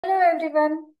Hello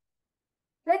everyone.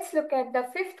 Let's look at the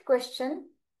fifth question.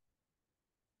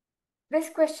 This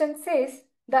question says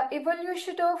the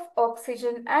evolution of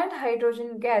oxygen and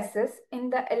hydrogen gases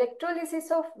in the electrolysis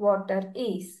of water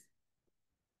is.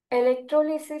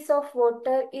 Electrolysis of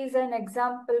water is an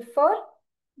example for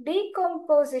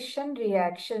decomposition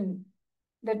reaction.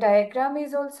 The diagram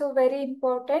is also very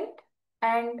important,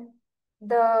 and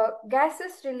the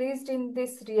gases released in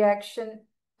this reaction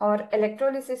or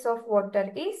electrolysis of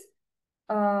water is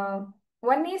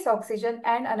one is oxygen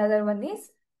and another one is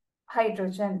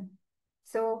hydrogen.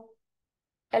 So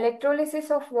electrolysis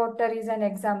of water is an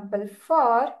example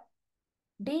for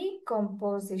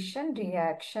decomposition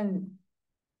reaction.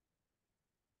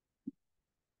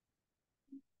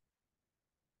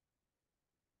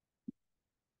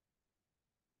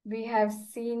 We have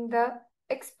seen the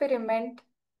experiment.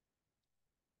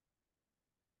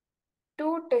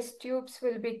 Two test tubes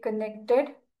will be connected,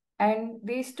 and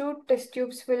these two test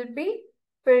tubes will be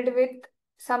filled with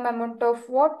some amount of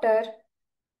water.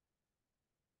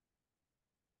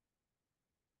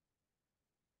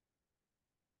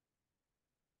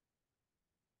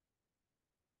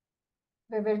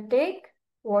 We will take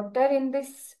water in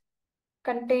this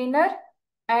container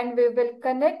and we will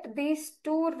connect these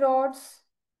two rods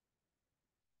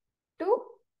to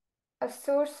a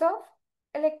source of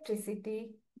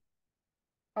electricity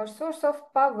or source of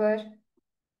power.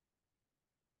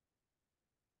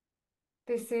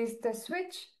 This is the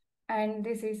switch and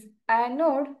this is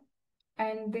anode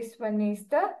and this one is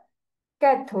the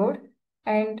cathode,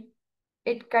 and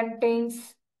it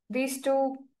contains these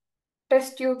two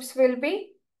test tubes will be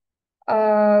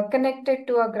connected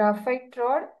to a graphite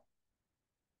rod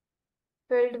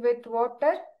filled with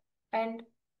water, and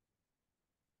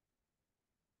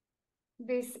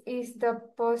this is the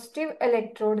positive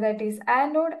electrode, that is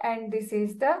anode, and this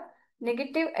is the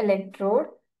negative electrode.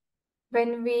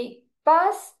 When we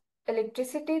pass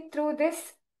electricity through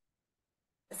this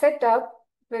setup,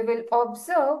 we will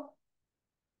observe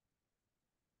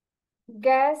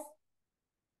gas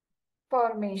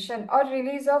formation or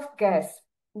release of gas,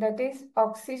 that is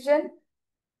oxygen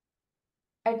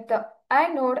at the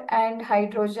anode and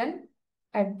hydrogen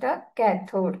at the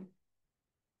cathode.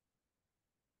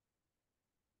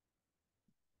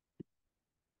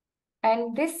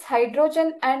 And this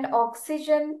hydrogen and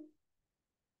oxygen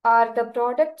are the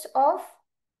products of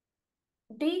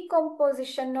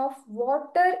decomposition of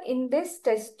water in these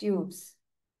test tubes.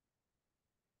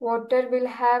 Water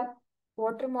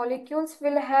molecules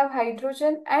will have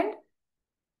hydrogen and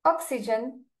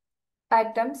oxygen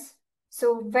atoms.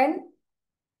 So when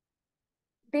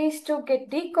these two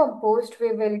get decomposed,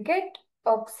 we will get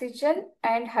oxygen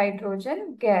and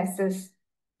hydrogen gases.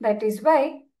 That is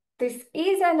why this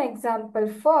is an example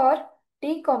for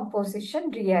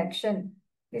decomposition reaction.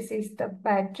 This is the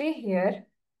battery here.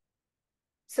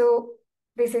 So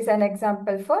this is an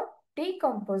example for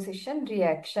decomposition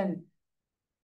reaction.